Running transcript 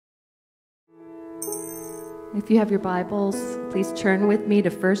If you have your Bibles, please turn with me to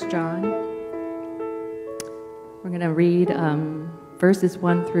 1 John. We're going to read verses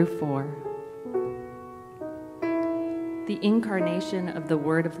 1 through 4. The incarnation of the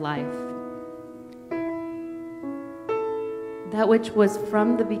Word of life. That which was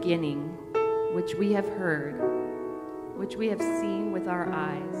from the beginning, which we have heard, which we have seen with our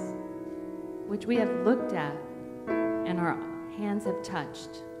eyes, which we have looked at, and our hands have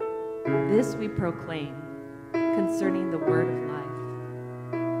touched. This we proclaim concerning the Word of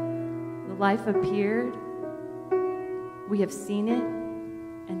life. The life appeared, we have seen it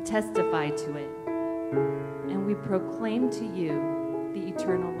and testified to it, and we proclaim to you the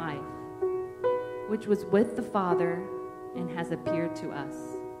eternal life, which was with the Father and has appeared to us.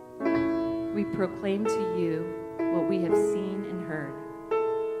 We proclaim to you what we have seen and heard,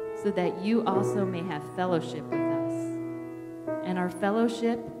 so that you also may have fellowship with us. And our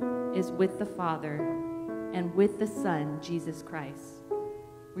fellowship is with the Father and with the Son, Jesus Christ.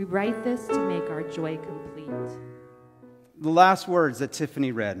 We write this to make our joy complete. The last words that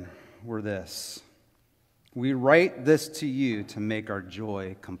Tiffany read were this: we write this to you to make our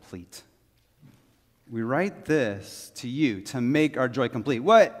joy complete. We write this to you to make our joy complete.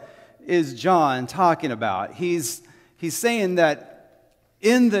 What is John talking about? He's saying that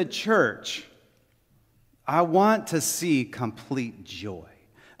in the church, I want to see complete joy.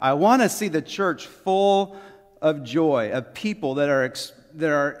 I want to see the church full of joy, of people that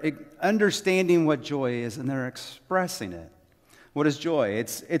are understanding what joy is and they're expressing it. What is joy?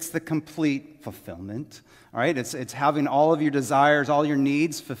 It's the complete fulfillment. All right, it's having all of your desires, all your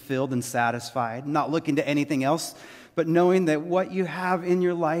needs fulfilled and satisfied, not looking to anything else, but knowing that what you have in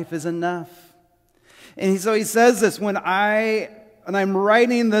your life is enough. And so he says this: when I'm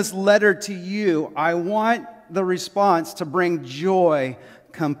writing this letter to you, I want the response to bring joy,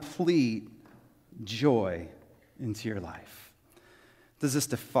 complete joy into your life. Does this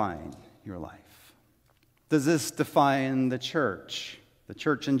define your life? Does this define the church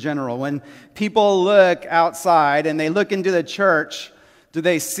in general? When people look outside and they look into the church, do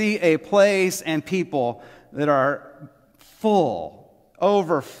they see a place and people that are full,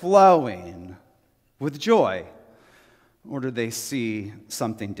 overflowing with joy? Or do they see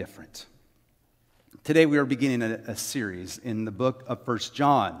something different? Today we are beginning a series in the book of 1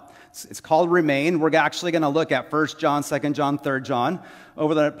 John. It's called Remain. We're actually going to look at 1 John, 2 John, 3 John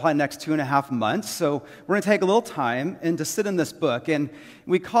over the probably next 2.5 months. So we're going to take a little time and to sit in this book. And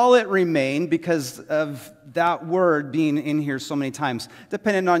we call it Remain because of that word being in here so many times.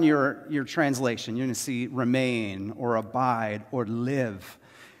 Depending on your translation, you're going to see remain or abide or live.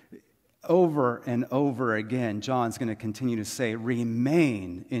 Over and over again, John's going to continue to say,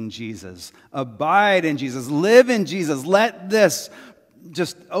 remain in Jesus, abide in Jesus, live in Jesus. Let this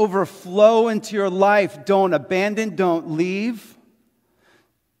just overflow into your life. Don't abandon, don't leave,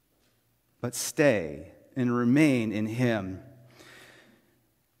 but stay and remain in Him.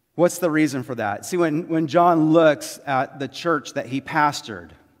 What's the reason for that? See, when John looks at the church that he pastored,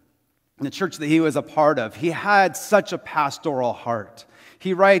 the church that he was a part of, he had such a pastoral heart.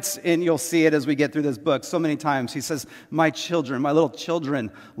 He writes, and you'll see it as we get through this book so many times, he says, my children, my little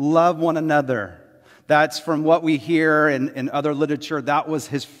children, love one another. That's from what we hear in other literature. That was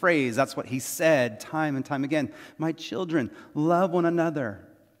his phrase. That's what he said time and time again. My children, love one another.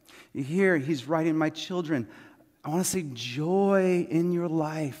 Here he's writing, my children, I want to see joy in your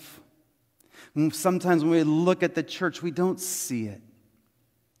life. Sometimes when we look at the church, we don't see it.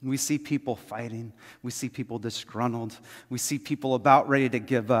 We see people fighting. We see people disgruntled. We see people about ready to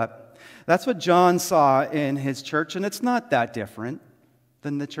give up. That's what John saw in his church, and it's not that different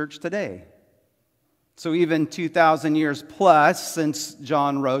than the church today. So even 2,000 years plus since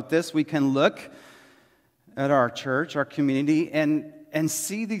John wrote this, we can look at our church, our community, and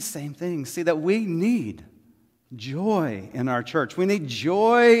see these same things. See that we need joy in our church. We need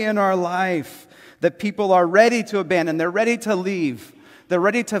joy in our life, that people are ready to abandon. They're ready to leave. They're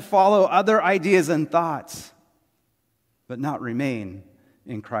ready to follow other ideas and thoughts, but not remain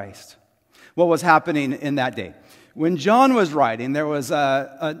in Christ. What was happening in that day? When John was writing, there was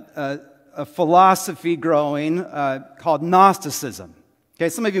a philosophy growing called Gnosticism. Okay,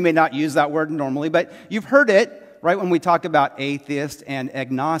 some of you may not use that word normally, but you've heard it, right, when we talk about atheists and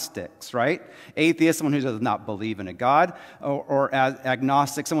agnostics, right? Atheist, someone who does not believe in a God, or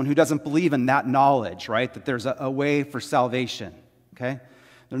agnostic, someone who doesn't believe in that knowledge, right, that there's a way for salvation. Okay?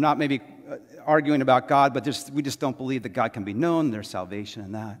 They're not maybe arguing about God, but we just don't believe that God can be known, there's salvation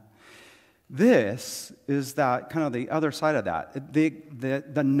in that. This is that kind of the other side of that,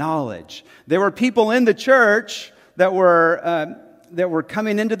 the knowledge. There were people in the church that were that were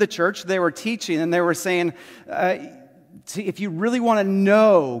coming into the church, they were teaching, and they were saying, if you really want to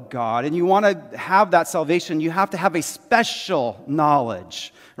know God and you want to have that salvation, you have to have a special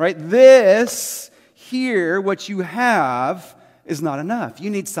knowledge, right? This here, what you have, is not enough. You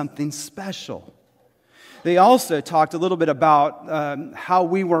need something special. They also talked a little bit about how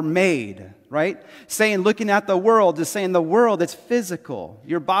we were made, right? Looking at the world is saying the world, it's physical.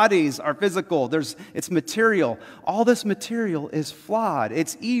 Your bodies are physical. It's material. All this material is flawed.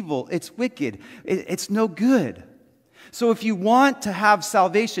 It's evil. It's wicked. It's no good. So if you want to have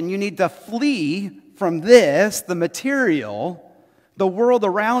salvation, you need to flee from this, the material, the world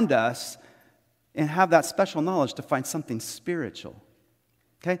around us, and have that special knowledge to find something spiritual.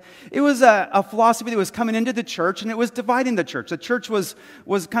 Okay? It was a philosophy that was coming into the church, and it was dividing the church. The church was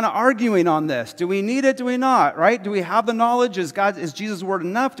kind of arguing on this. Do we need it? Do we not? Right? Do we have the knowledge? Is Jesus' word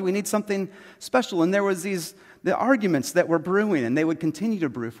enough? Do we need something special? And there was the arguments that were brewing, and they would continue to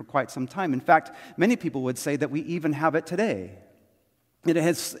brew for quite some time. In fact, many people would say that we even have it today. It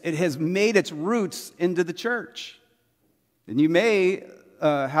has made its roots into the church. And you may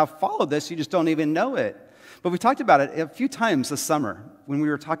have followed this, you just don't even know it. But we talked about it a few times this summer when we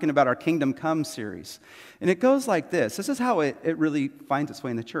were talking about our Kingdom Come series. And it goes like this. This is how it really finds its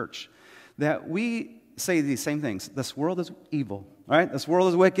way in the church. That we say these same things. This world is evil, right? This world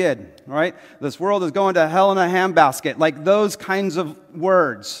is wicked, right? This world is going to hell in a handbasket. Like those kinds of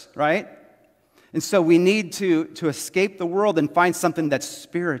words, right? And so we need to escape the world and find something that's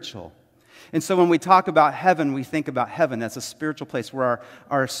spiritual. And so when we talk about heaven, we think about heaven as a spiritual place where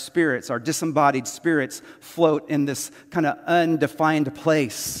our spirits, our disembodied spirits, float in this kind of undefined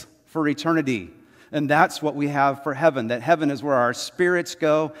place for eternity. And that's what we have for heaven, that heaven is where our spirits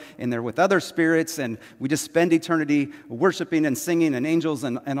go, and they're with other spirits, and we just spend eternity worshiping and singing and angels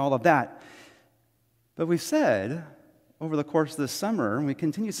and all of that. But we've said over the course of this summer, and we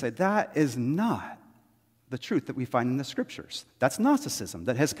continue to say, that is not the truth that we find in the Scriptures. That's Gnosticism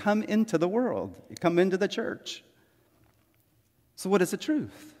that has come into the world, come into the church. So what is the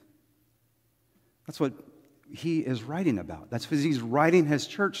truth? That's what he is writing about. That's because he's writing his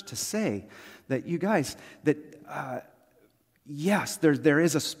church to say that you guys, that yes, there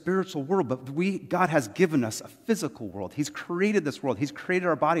is a spiritual world, but God has given us a physical world. He's created this world. He's created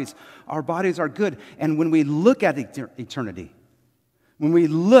our bodies. Our bodies are good. And when we look at eternity, when we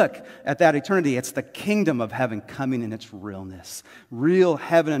look at that eternity, it's the kingdom of heaven coming in its realness. Real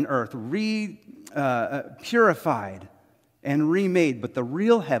heaven and earth, purified and remade. But the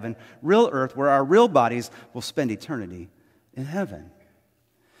real heaven, real earth, where our real bodies will spend eternity in heaven.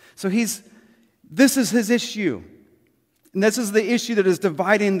 So this is his issue. And this is the issue that is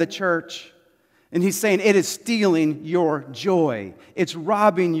dividing the church. And he's saying it is stealing your joy. It's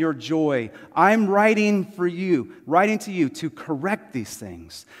robbing your joy. I'm writing to you to correct these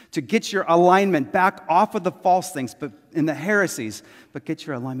things, to get your alignment back off of the false things and the heresies, but get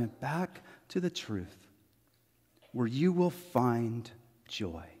your alignment back to the truth where you will find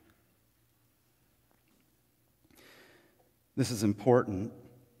joy. This is important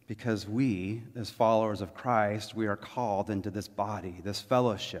because we, as followers of Christ, we are called into this body, this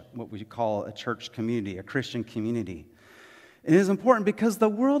fellowship, what we call a church community, a Christian community. It is important because the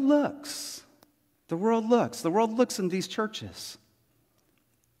world looks in these churches.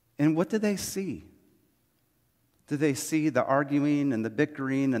 And what do they see? Do they see the arguing and the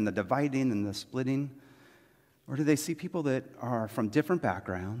bickering and the dividing and the splitting? Or do they see people that are from different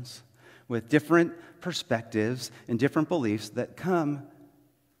backgrounds, with different perspectives and different beliefs that come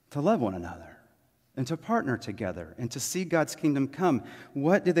to love one another and to partner together and to see God's kingdom come?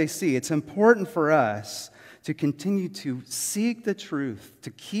 What do they see? It's important for us to continue to seek the truth,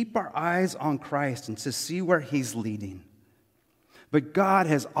 to keep our eyes on Christ and to see where he's leading. But God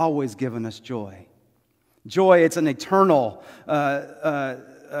has always given us joy. Joy, it's an eternal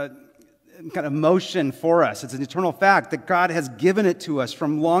kind of motion for us. It's an eternal fact that God has given it to us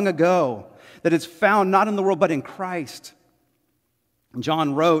from long ago, that it's found not in the world but in Christ.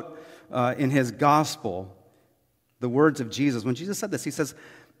 John wrote in his gospel the words of Jesus. When Jesus said this, he says,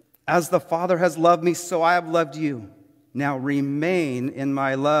 "As the Father has loved me, so I have loved you. Now remain in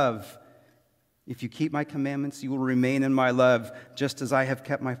my love. If you keep my commandments, you will remain in my love, just as I have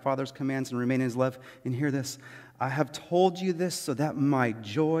kept my Father's commands and remain in his love." And hear this, "I have told you this so that my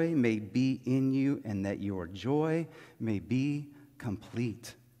joy may be in you and that your joy may be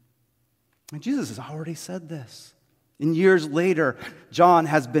complete." And Jesus has already said this. And years later, John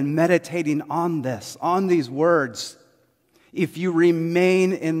has been meditating on this, on these words. If you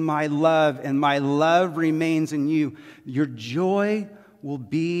remain in my love and my love remains in you, your joy will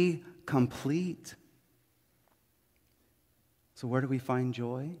be complete. So where do we find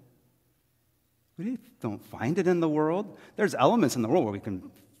joy? We don't find it in the world. There's elements in the world where we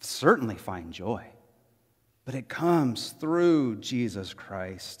can certainly find joy. But it comes through Jesus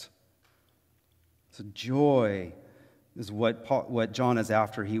Christ. So joy is what John is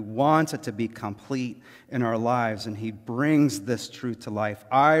after. He wants it to be complete in our lives, and he brings this truth to life.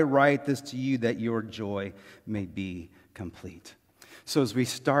 I write this to you that your joy may be complete. So as we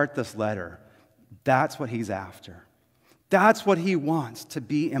start this letter, that's what he's after. That's what he wants to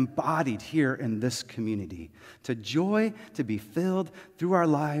be embodied here in this community. To joy to be filled through our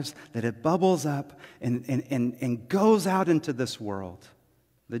lives, that it bubbles up and goes out into this world.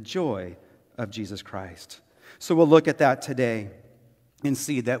 The joy of Jesus Christ. So we'll look at that today and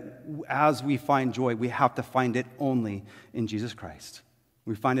see that as we find joy, we have to find it only in Jesus Christ.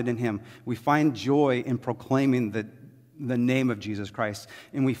 We find it in him. We find joy in proclaiming the name of Jesus Christ,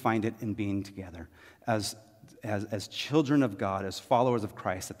 and we find it in being together as children of God, as followers of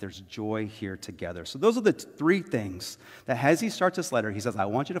Christ, that there's joy here together. So those are the three things that as he starts this letter, he says, I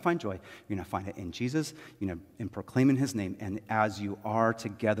want you to find joy. You're going to find it in Jesus, in proclaiming his name, and as you are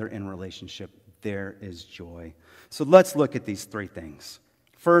together in relationship, there is joy. So let's look at these three things.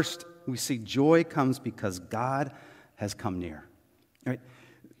 First, we see joy comes because God has come near. Right?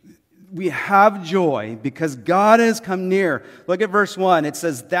 We have joy because God has come near. Look at verse 1. It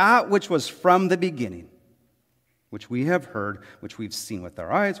says, that which was from the beginning, which we have heard, which we've seen with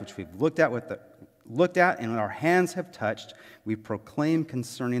our eyes, which we've looked at and our hands have touched, we proclaim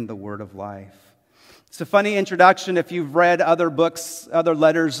concerning the word of life. It's a funny introduction. If you've read other books, other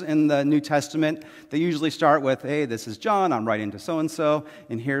letters in the New Testament, they usually start with, hey, this is John, I'm writing to so-and-so,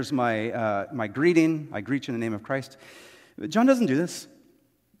 and here's my greeting. I greet you in the name of Christ. But John doesn't do this.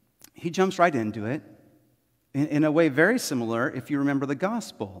 He jumps right into it in a way very similar, if you remember the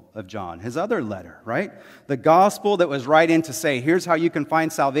Gospel of John, his other letter, right? The Gospel that was right in to say, here's how you can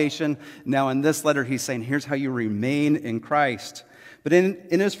find salvation. Now in this letter, he's saying, here's how you remain in Christ. But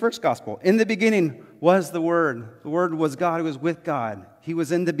in his first Gospel, in the beginning was the Word. The Word was God. It was with God. He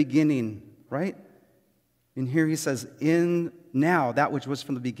was in the beginning, right? And here he says, in now, that which was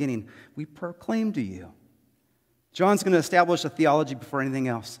from the beginning, we proclaim to you. John's going to establish a theology before anything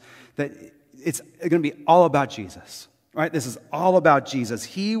else, that it's going to be all about Jesus, right? This is all about Jesus.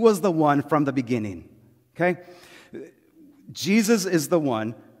 He was the one from the beginning, okay? Jesus is the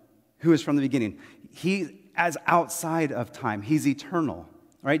one who is from the beginning. He as outside of time. He's eternal,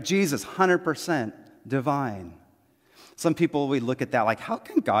 right? Jesus, 100% divine. Some people, we look at that like, how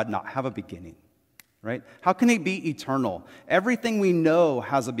can God not have a beginning, right? How can he be eternal? Everything we know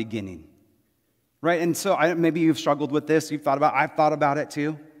has a beginning, right? And so maybe you've struggled with this. I've thought about it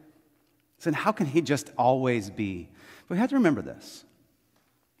too. So how can he just always be? But we have to remember this,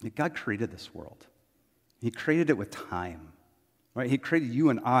 that God created this world. He created it with time. Right? He created you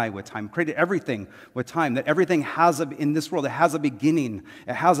and I with time, created everything with time, that everything has in this world, it has a beginning,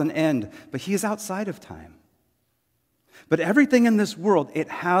 it has an end, but he is outside of time. But everything in this world, it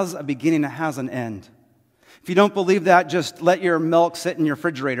has a beginning, it has an end. If you don't believe that, just let your milk sit in your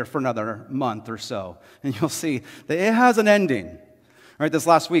refrigerator for another month or so, and you'll see that it has an ending. Right? This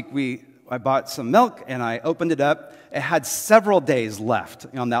last week, I bought some milk, and I opened it up. It had several days left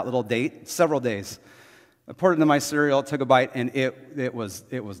on that little date, several days. I poured it into my cereal, took a bite, and it was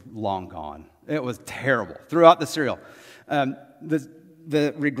long gone. It was terrible. Threw out the cereal.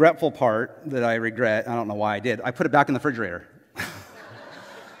 The regretful part that I regret, I don't know why I did, I put it back in the refrigerator.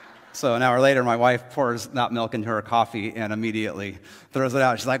 So an hour later, my wife pours that milk into her coffee and immediately throws it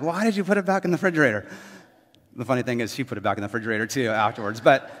out. She's like, why did you put it back in the refrigerator? The funny thing is she put it back in the refrigerator too afterwards.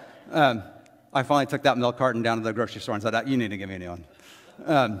 But I finally took that milk carton down to the grocery store and said, you need to give me a new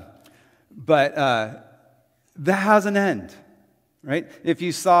one. That has an end, right? If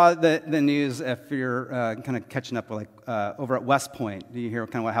you saw the news, if you're kind of catching up over at West Point, do you hear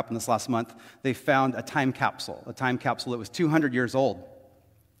kind of what happened this last month? They found a time capsule that was 200 years old,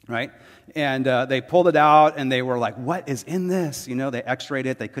 right? And they pulled it out, and they were like, what is in this? They x-rayed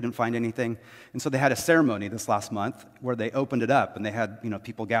it. They couldn't find anything. And so they had a ceremony this last month where they opened it up, and they had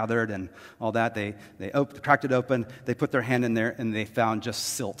people gathered and all that. They cracked it open. They put their hand in there, and they found just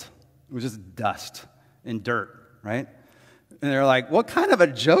silt. It was just dust and dirt, right? And they're like, what kind of a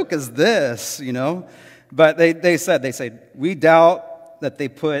joke is this, But they said, we doubt that they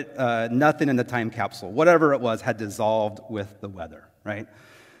put nothing in the time capsule. Whatever it was had dissolved with the weather, right?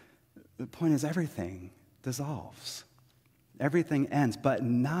 The point is everything dissolves. Everything ends, but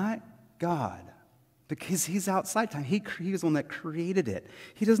not God, because he's outside time. He is the one that created it.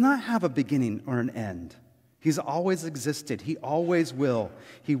 He does not have a beginning or an end. He's always existed. He always will.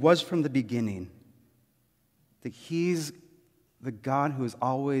 He was from the beginning. That he's The God who has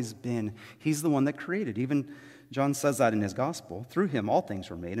always been. He's the one that created. Even John says that in his gospel. Through him all things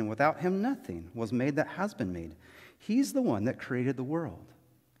were made, and without him nothing was made that has been made. He's the one that created the world.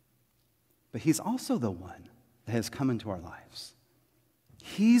 But he's also the one that has come into our lives.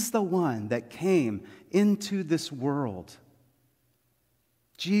 He's the one that came into this world.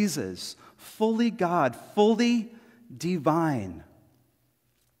 Jesus, fully God, fully divine.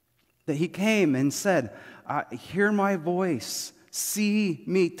 That he came and said, hear my voice, see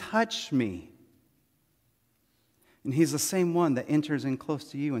me, touch me. And he's the same one that enters in close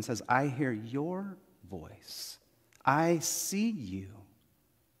to you and says, I hear your voice. I see you.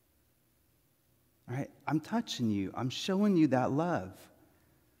 All right, I'm touching you. I'm showing you that love.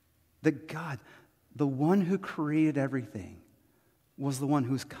 That God, the one who created everything, was the one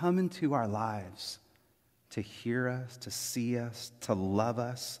who's come into our lives to hear us, to see us, to love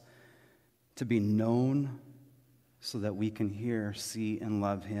us, to be known so that we can hear, see, and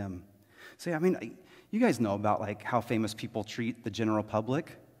love him. See, I mean, you guys know about like how famous people treat the general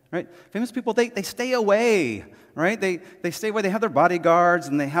public, right? Famous people, they stay away, right? They stay away. They have their bodyguards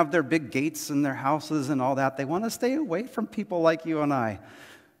and they have their big gates in their houses and all that. They want to stay away from people like you and I.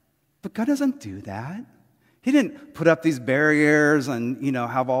 But God doesn't do that. He didn't put up these barriers and,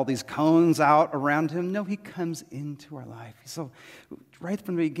 have all these cones out around him. No, he comes into our life. So right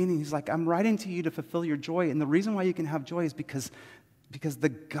from the beginning, he's like, I'm writing to you to fulfill your joy. And the reason why you can have joy is because the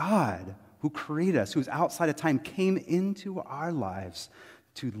God who created us, who's outside of time, came into our lives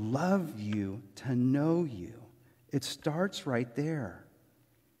to love you, to know you. It starts right there.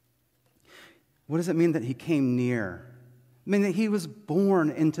 What does it mean that he came near? I mean, that he was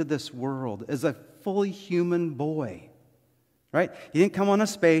born into this world as a fully human boy, right? He didn't come on a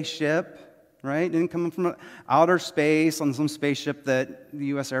spaceship, right? He didn't come from outer space on some spaceship that the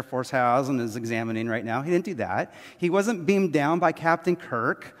U.S. Air Force has and is examining right now. He didn't do that. He wasn't beamed down by Captain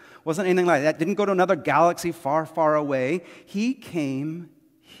Kirk. Wasn't anything like that. Didn't go to another galaxy far, far away. He came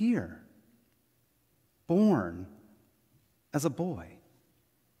here, born as a boy.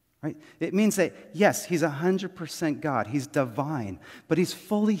 Right? It means that, yes, he's 100% God. He's divine, but he's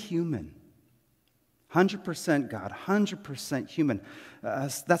fully human. 100% God, 100% human.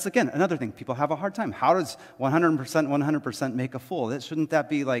 That's, again, another thing people have a hard time. How does 100% make a fool? Shouldn't that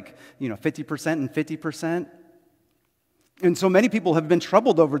be like, 50% and 50%? And so many people have been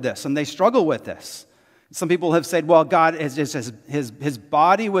troubled over this, and they struggle with this. Some people have said, well, God, his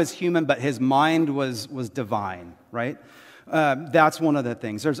body was human, but his mind was divine, right? That's one of the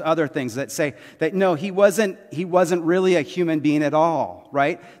things. There's other things that say that no, he wasn't really a human being at all,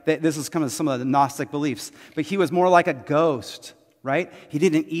 right? That this is kind of some of the Gnostic beliefs. But he was more like a ghost, right? He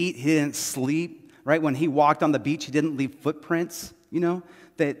didn't eat, he didn't sleep, right? When he walked on the beach, he didn't leave footprints,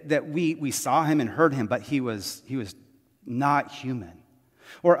 that we saw him and heard him, but he was not human.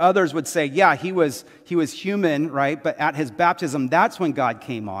 Or others would say, yeah, he was human, right? But at his baptism, that's when God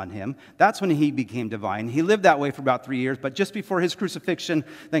came on him. That's when he became divine. He lived that way for about 3 years, but just before his crucifixion,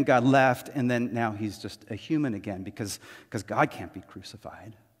 then God left, and then now he's just a human again because God can't be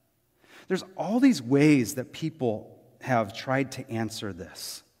crucified. There's all these ways that people have tried to answer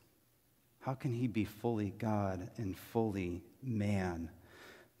this. How can he be fully God and fully man?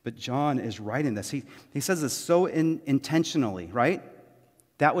 But John is writing this. He says this so intentionally, right?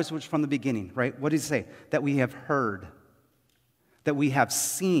 That was from the beginning, right? What does he say? That we have heard, that we have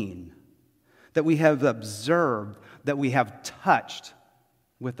seen, that we have observed, that we have touched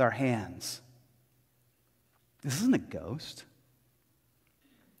with our hands. This isn't a ghost.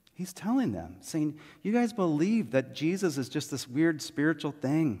 He's telling them, saying, you guys believe that Jesus is just this weird spiritual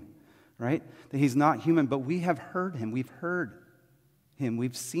thing, right? That he's not human, but we have heard him. We've heard him.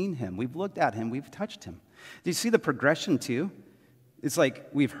 We've seen him. We've looked at him. We've touched him. Do you see the progression too? It's like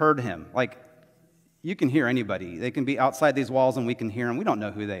we've heard him. Like you can hear anybody. They can be outside these walls and we can hear them. We don't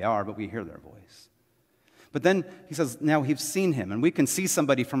know who they are, but we hear their voice. But then he says, now we've seen him. And we can see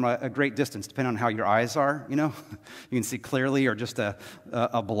somebody from a great distance, depending on how your eyes are, You can see clearly or just a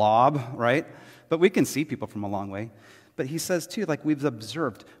blob, right? But we can see people from a long way. But he says too, like we've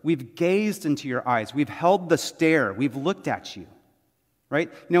observed. We've gazed into your eyes. We've held the stare. We've looked at you. Right?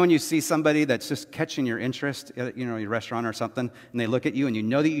 When you see somebody that's just catching your interest at, your restaurant or something, and they look at you and you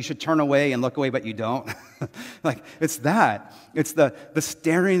know that you should turn away and look away, but you don't. Like, it's that. It's the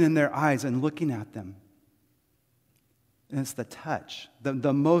staring in their eyes and looking at them. And it's the touch,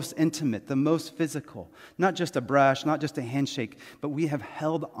 the most intimate, the most physical. Not just a brush, not just a handshake, but we have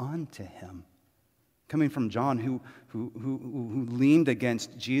held on to him. Coming from John, who leaned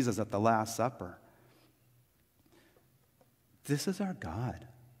against Jesus at the Last Supper. This is our God,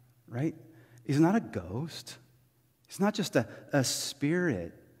 right? He's not a ghost. He's not just a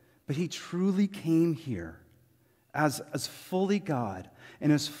spirit, but he truly came here as fully God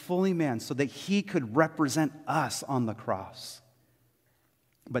and as fully man so that he could represent us on the cross,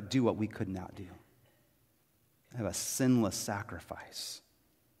 but do what we could not do. Have a sinless sacrifice.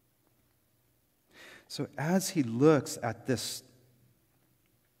 So as he looks at this,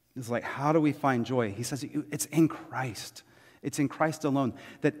 it's like, how do we find joy? He says it's in Christ. It's in Christ alone.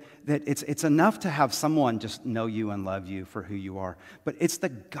 That it's enough to have someone just know you and love you for who you are. But it's the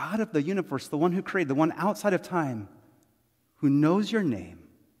God of the universe, the one who created, the one outside of time, who knows your name,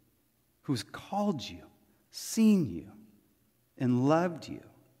 who's called you, seen you, and loved you.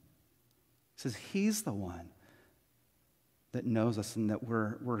 He says he's the one that knows us and that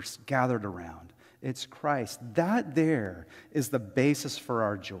we're gathered around. It's Christ. That there is the basis for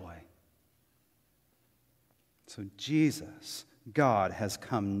our joy. So Jesus, God, has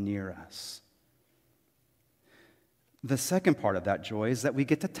come near us. The second part of that joy is that we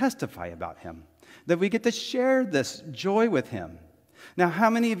get to testify about him, that we get to share this joy with him. Now, how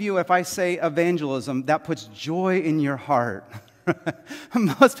many of you, if I say evangelism, that puts joy in your heart?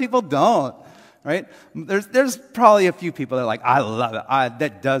 Most people don't. Right? There's probably a few people that are like, I love it.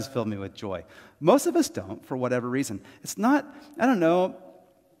 That does fill me with joy. Most of us don't, for whatever reason. It's not, I don't know,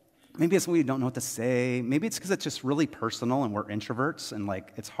 maybe it's we don't know what to say. Maybe it's because it's just really personal and we're introverts and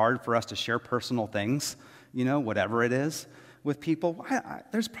like it's hard for us to share personal things, whatever it is, with people.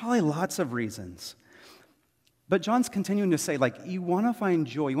 There's probably lots of reasons. But John's continuing to say, like, you want to find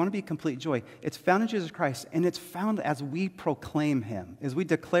joy, you want to be complete joy. It's found in Jesus Christ, and it's found as we proclaim him, as we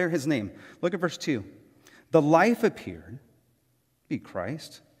declare his name. Look at verse 2. The life appeared, be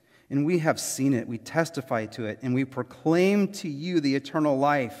Christ, and we have seen it, we testify to it, and we proclaim to you the eternal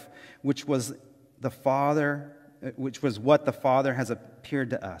life, which was what the Father has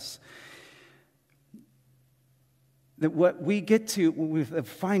appeared to us. That what we get to, when we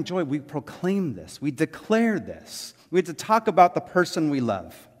find joy, we proclaim this. We declare this. We have to talk about the person we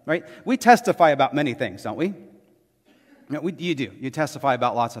love, right? We testify about many things, don't we? You do. You testify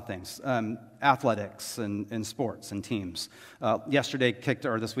about lots of things. Athletics and sports and teams.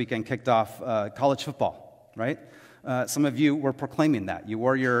 This weekend kicked off college football, right? Some of you were proclaiming that. You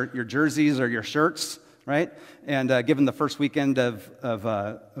wore your jerseys or your shirts, right? And given the first weekend of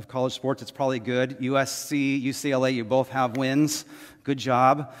college sports, it's probably good. USC, UCLA, you both have wins. Good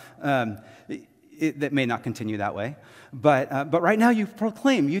job. That may not continue that way. But right now you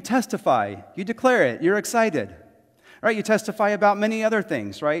proclaim, you testify, you declare it, you're excited. Right? You testify about many other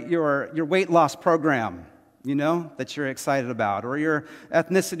things, right? Your weight loss program, that you're excited about, or your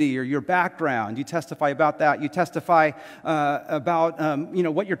ethnicity or your background. You testify about that. You testify about,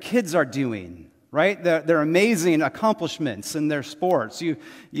 what your kids are doing. Right? Their amazing accomplishments in their sports. You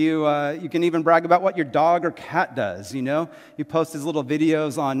can even brag about what your dog or cat does, You post these little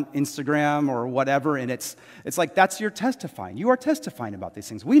videos on Instagram or whatever, and it's like that's your testifying. You are testifying about these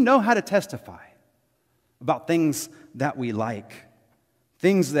things. We know how to testify about things that we like,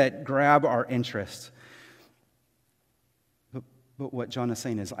 things that grab our interest. But what John is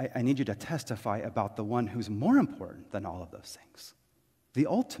saying is, I need you to testify about the one who's more important than all of those things. The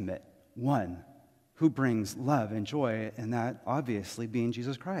ultimate one who brings love and joy, and that obviously being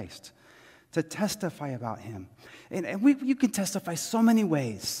Jesus Christ. To testify about him. And you can testify so many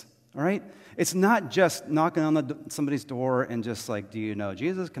ways, all right? It's not just knocking on somebody's door and just like, do you know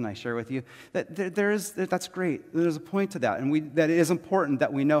Jesus? Can I share with you? That's great. There's a point to that, and that it is important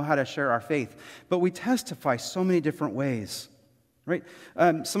that we know how to share our faith. But we testify so many different ways. Right?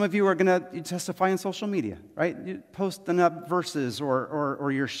 Some of you are going to testify on social media, right? You're posting up verses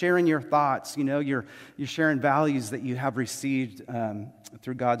or you're sharing your thoughts, you're sharing values that you have received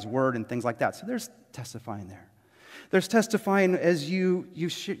through God's word and things like that. So there's testifying there. There's testifying as you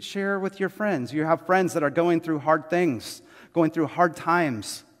share with your friends. You have friends that are going through hard things, going through hard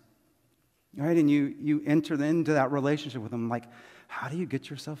times, right? And you enter into that relationship with them like, how do you get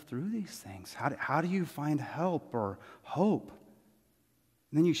yourself through these things? How do you find help or hope?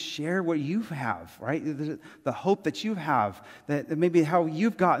 And then you share what you have, right? The hope that you have, that maybe how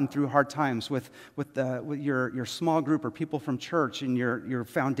you've gotten through hard times with your small group or people from church and your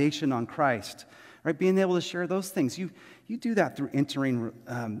foundation on Christ, right? Being able to share those things. You do that through entering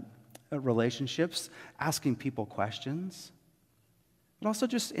relationships, asking people questions, but also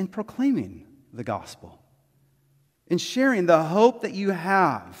just in proclaiming the gospel, in sharing the hope that you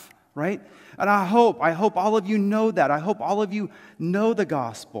have, right? And I hope all of you know that. I hope all of you know the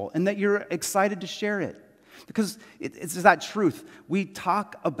gospel and that you're excited to share it. Because it's that truth. We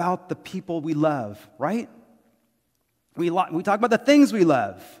talk about the people we love, right? We talk about the things we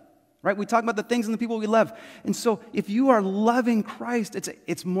love, right? We talk about the things and the people we love. And so if you are loving Christ,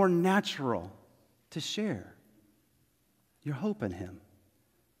 it's more natural to share your hope in him.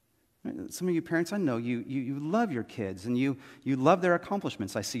 Right? Some of you parents, I know you love your kids and you love their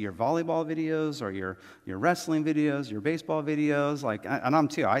accomplishments. I see your volleyball videos or your wrestling videos, your baseball videos, and I'm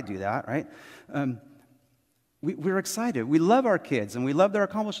too, I do that, right? We're excited. We love our kids and we love their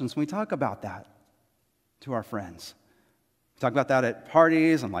accomplishments. We talk about that to our friends. We talk about that at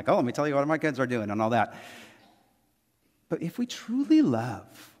parties. I'm like, oh, let me tell you what my kids are doing and all that. But if we truly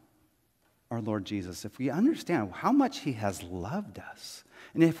love our Lord Jesus, if we understand how much he has loved us,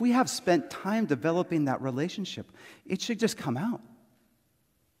 and if we have spent time developing that relationship, it should just come out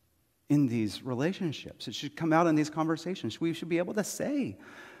in these relationships. It should come out in these conversations. We should be able to say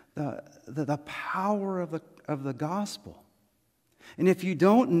the power of the gospel. And if you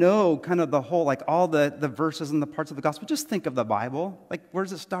don't know kind of the whole, like all the verses and the parts of the gospel, just think of the Bible. Like, where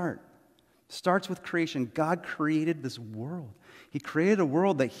does it start? It starts with creation. God created this world. He created a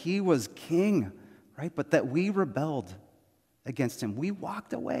world that he was king, right? But that we rebelled against him. We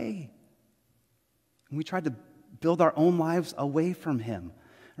walked away. And we tried to build our own lives away from him,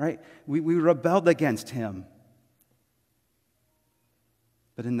 right? We rebelled against him.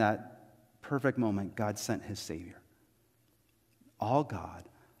 But in that perfect moment, God sent his Savior. All God,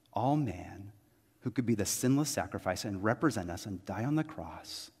 all man, who could be the sinless sacrifice and represent us and die on the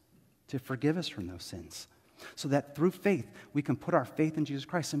cross to forgive us from those sins. So that through faith, we can put our faith in Jesus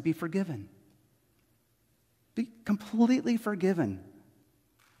Christ and be forgiven. Be completely forgiven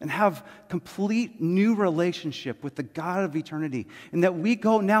and have complete new relationship with the God of eternity. And that we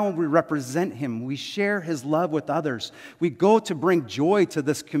go now and we represent him. We share his love with others. We go to bring joy to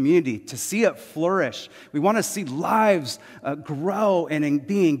this community, to see it flourish. We want to see lives grow and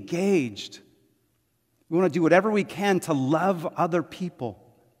be engaged. We want to do whatever we can to love other people.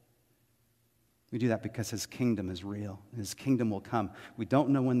 We do that because his kingdom is real. His kingdom will come. We don't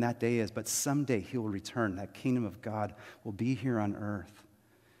know when that day is, but someday he will return. That kingdom of God will be here on earth.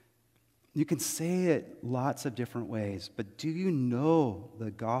 You can say it lots of different ways, but do you know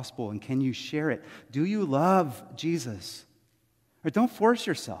the gospel and can you share it? Do you love Jesus? Or don't force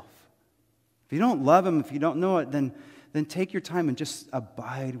yourself. If you don't love him, if you don't know it, then take your time and just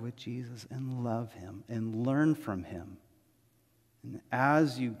abide with Jesus and love him and learn from him. And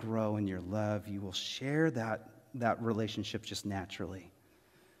as you grow in your love, you will share that relationship just naturally.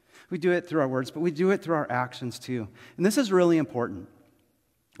 We do it through our words, but we do it through our actions too. And this is really important.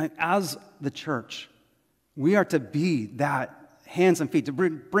 As the church, we are to be that hands and feet, to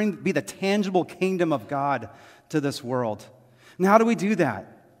be the tangible kingdom of God to this world. And how do we do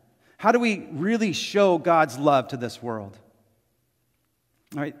that? How do we really show God's love to this world?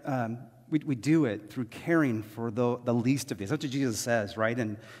 All right, we do it through caring for the least of these. That's what Jesus says, right?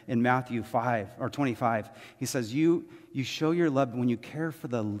 In Matthew 5 or 25, he says, you show your love when you care for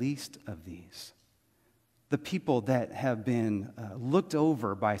the least of these. The people that have been looked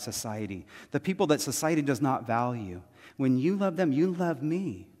over by society, the people that society does not value. When you love them, you love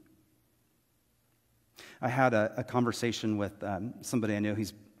me. I had a conversation with somebody I know.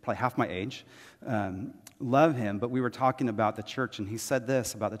 He's probably half my age. Love him, but we were talking about the church, and he said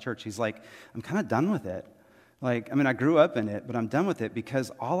this about the church. He's like, I'm kind of done with it. I grew up in it, but I'm done with it because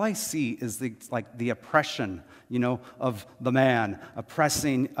all I see is the oppression, of the man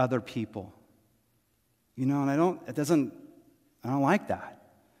oppressing other people. And I don't like that.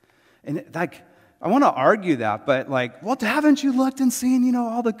 And I want to argue that, but well, haven't you looked and seen,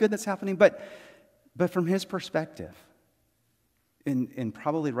 all the good that's happening? But from his perspective, and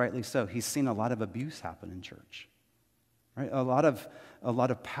probably rightly so, he's seen a lot of abuse happen in church, right? A lot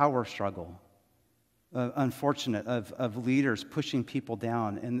of power struggle, unfortunate of leaders pushing people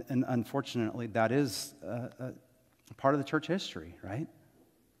down, and unfortunately that is a part of the church history, right?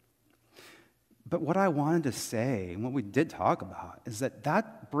 But what I wanted to say, and what we did talk about, is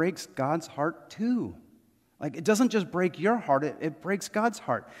that breaks God's heart too. It doesn't just break your heart, it breaks God's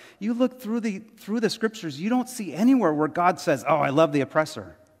heart. You look through the scriptures, you don't see anywhere where God says, oh, I love the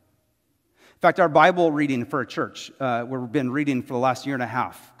oppressor. In fact, our Bible reading for a church, we've been reading for the last year and a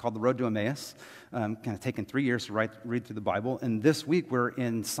half, called The Road to Emmaus, kind of taken 3 years to read through the Bible, and this week we're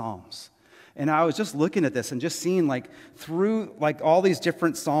in Psalms. And I was just looking at this and just seeing through all these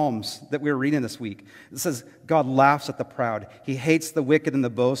different Psalms that we were reading this week. It says, God laughs at the proud. He hates the wicked and the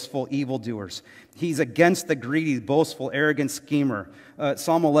boastful evildoers. He's against the greedy, boastful, arrogant schemer.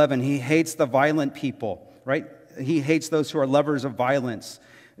 Psalm 11, he hates the violent people, right? He hates those who are lovers of violence.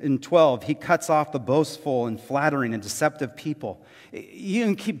 In 12, he cuts off the boastful and flattering and deceptive people. You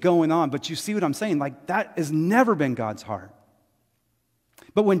can keep going on, but you see what I'm saying? That has never been God's heart.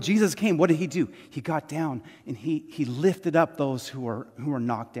 But when Jesus came, what did he do? He got down and he lifted up those who are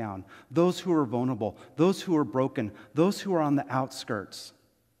knocked down, those who are vulnerable, those who are broken, those who are on the outskirts.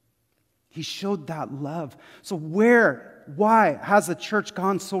 He showed that love. So why has the church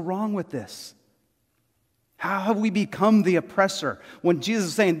gone so wrong with this? How have we become the oppressor when Jesus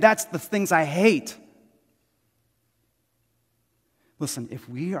is saying, that's the things I hate? Listen, if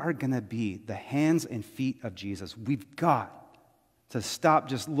we are going to be the hands and feet of Jesus, we've got to stop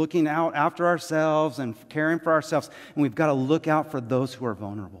just looking out after ourselves and caring for ourselves. And we've got to look out for those who are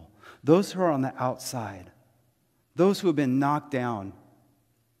vulnerable, those who are on the outside, those who have been knocked down.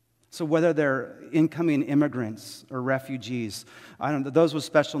 So whether they're incoming immigrants or refugees, those with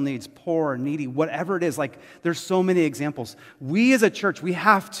special needs, poor, needy, whatever it is, like there's so many examples. We as a church, we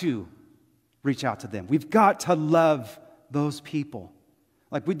have to reach out to them. We've got to love those people.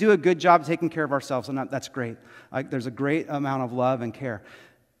 Like we do a good job taking care of ourselves, and that's great. There's a great amount of love and care.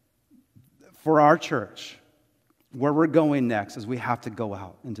 For our church, where we're going next is we have to go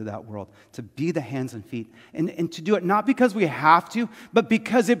out into that world to be the hands and feet. And to do it not because we have to, but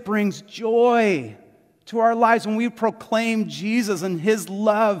because it brings joy to our lives. When we proclaim Jesus and His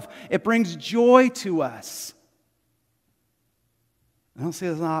love, it brings joy to us. I don't say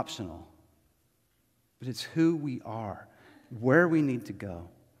it's optional, but it's who we are, where we need to go.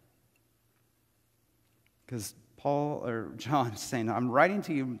 Because Paul or John is saying, I'm writing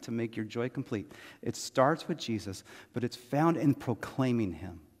to you to make your joy complete. It starts with Jesus, but it's found in proclaiming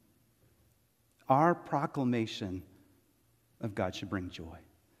Him. Our proclamation of God should bring joy.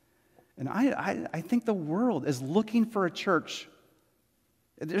 And I think the world is looking for a church.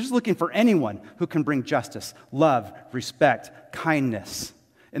 They're just looking for anyone who can bring justice, love, respect, kindness.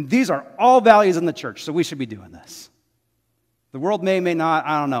 And these are all values in the church, so we should be doing this. The world may not,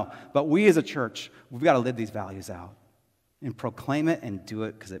 I don't know. But we as a church, we've got to live these values out and proclaim it and do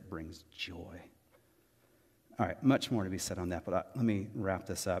it because it brings joy. All right, much more to be said on that, but let me wrap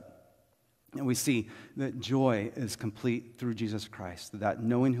this up. And we see that joy is complete through Jesus Christ, that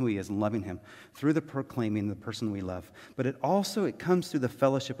knowing who He is and loving Him, through the proclaiming the person we love. But it comes through the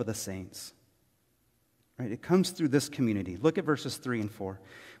fellowship of the saints. Right? It comes through this community. Look at verses 3 and 4.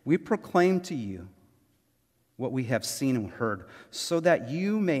 We proclaim to you what we have seen and heard, so that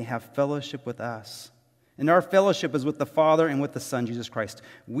you may have fellowship with us. And our fellowship is with the Father and with the Son, Jesus Christ.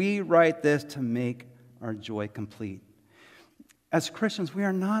 We write this to make our joy complete. As Christians, we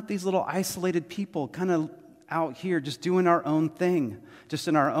are not these little isolated people kind of out here just doing our own thing, just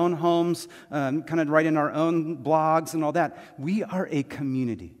in our own homes, kind of writing our own blogs and all that. We are a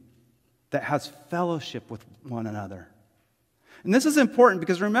community that has fellowship with one another. And this is important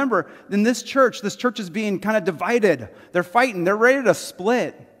because remember, in this church is being kind of divided. They're fighting. They're ready to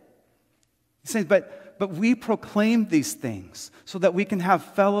split. He's saying, but we proclaim these things so that we can have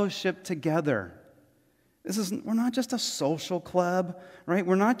fellowship together. We're not just a social club, right?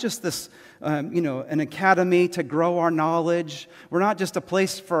 We're not just this, an academy to grow our knowledge. We're not just a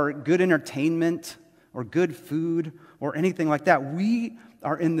place for good entertainment or good food or anything like that. We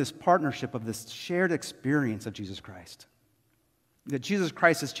are in this partnership of this shared experience of Jesus Christ. That Jesus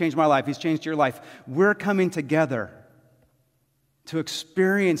Christ has changed my life. He's changed your life. We're coming together to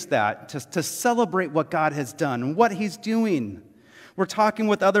experience that, to celebrate what God has done and what He's doing. We're talking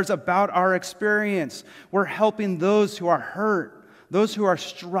with others about our experience. We're helping those who are hurt, those who are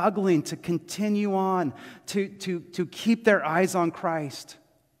struggling to continue on, to keep their eyes on Christ,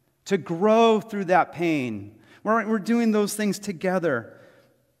 to grow through that pain. We're doing those things together.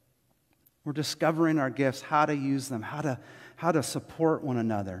 We're discovering our gifts, how to use them, how to support one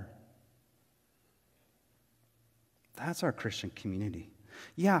another. That's our Christian community.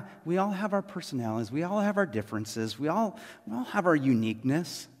 Yeah, we all have our personalities. We all have our differences. We all have our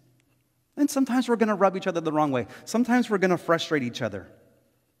uniqueness. And sometimes we're going to rub each other the wrong way. Sometimes we're going to frustrate each other.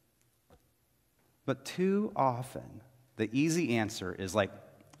 But too often, the easy answer is like,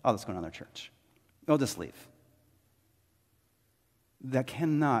 oh, let's go to another church. Oh, just leave. That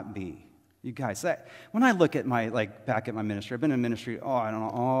cannot be. You guys, when I look at back at my ministry, I've been in ministry,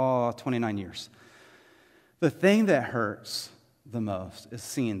 29 years. The thing that hurts the most is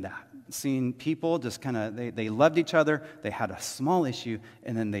seeing people just kind of, they loved each other, they had a small issue,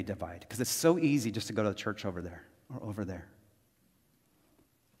 and then they divide. Because it's so easy just to go to the church over there or over there.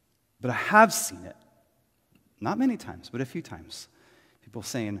 But I have seen it, not many times, but a few times. People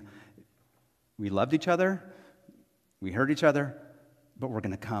saying, we loved each other, we heard each other, but we're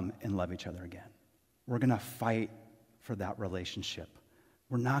going to come and love each other again. We're going to fight for that relationship.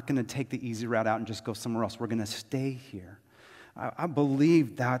 We're not going to take the easy route out and just go somewhere else. We're going to stay here. I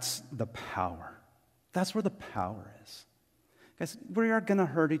believe that's the power. That's where the power is. Guys, we are going to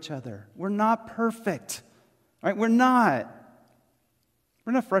hurt each other. We're not perfect. Right? We're not.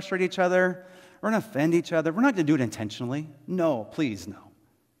 We're going to frustrate each other. We're going to offend each other. We're not going to do it intentionally. No, please, no.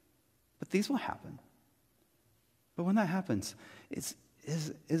 But these will happen. But when that happens, is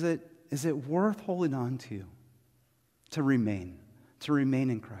it worth holding on to remain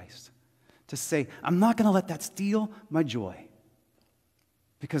in Christ? To say, I'm not going to let that steal my joy.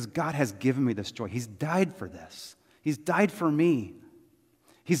 Because God has given me this joy. He's died for this. He's died for me.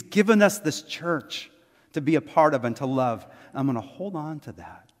 He's given us this church to be a part of and to love. I'm going to hold on to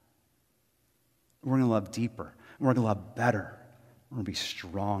that. We're going to love deeper. We're going to love better. We're going to be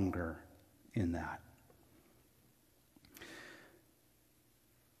stronger in that.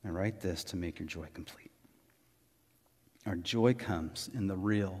 I write this to make your joy complete. Our joy comes in the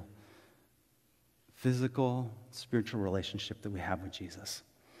real, physical, spiritual relationship that we have with Jesus.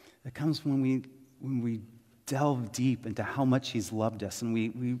 It comes when we delve deep into how much He's loved us, and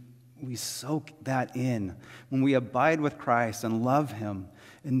we soak that in. When we abide with Christ and love Him,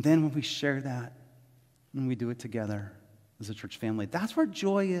 and then when we share that, when we do it together as a church family, that's where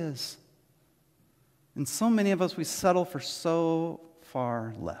joy is. And so many of us, we settle for so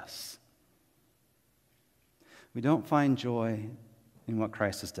far less. We don't find joy in what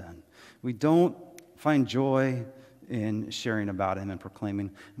Christ has done. We don't find joy in sharing about Him and proclaiming.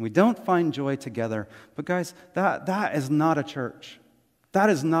 And we don't find joy together. But guys, that is not a church. That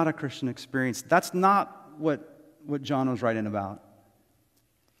is not a Christian experience. That's not what John was writing about.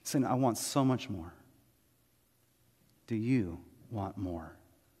 He's saying, I want so much more. Do you want more?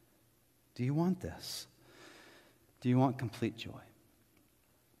 Do you want this? Do you want complete joy?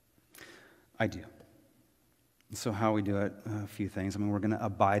 I do. So how we do it, a few things. We're going to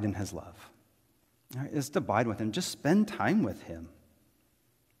abide in His love. All right, just abide with Him. Just spend time with Him.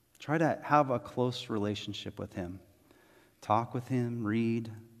 Try to have a close relationship with Him. Talk with Him, read,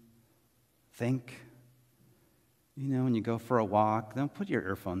 think. When you go for a walk, don't put your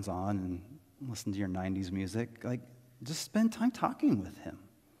earphones on and listen to your 90s music. Just spend time talking with Him.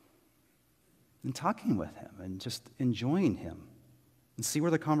 And talking with Him and just enjoying Him. And see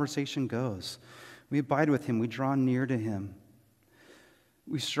where the conversation goes. We abide with Him. We draw near to Him.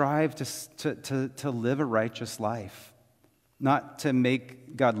 We strive to live a righteous life. Not to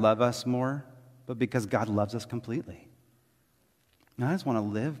make God love us more, but because God loves us completely. And I just want to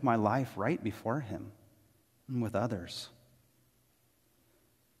live my life right before Him and with others.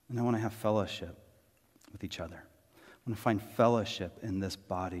 And I want to have fellowship with each other. I want to find fellowship in this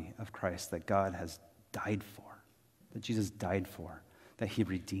body of Christ that God has died for, that Jesus died for, that He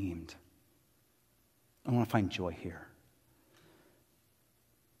redeemed. I want to find joy here.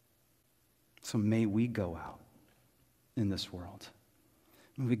 So may we go out in this world.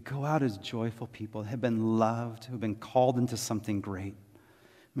 May we go out as joyful people, have been loved, who have been called into something great.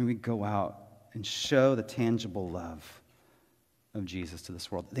 May we go out and show the tangible love of Jesus to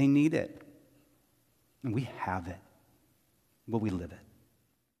this world. They need it. And we have it. Will we live it?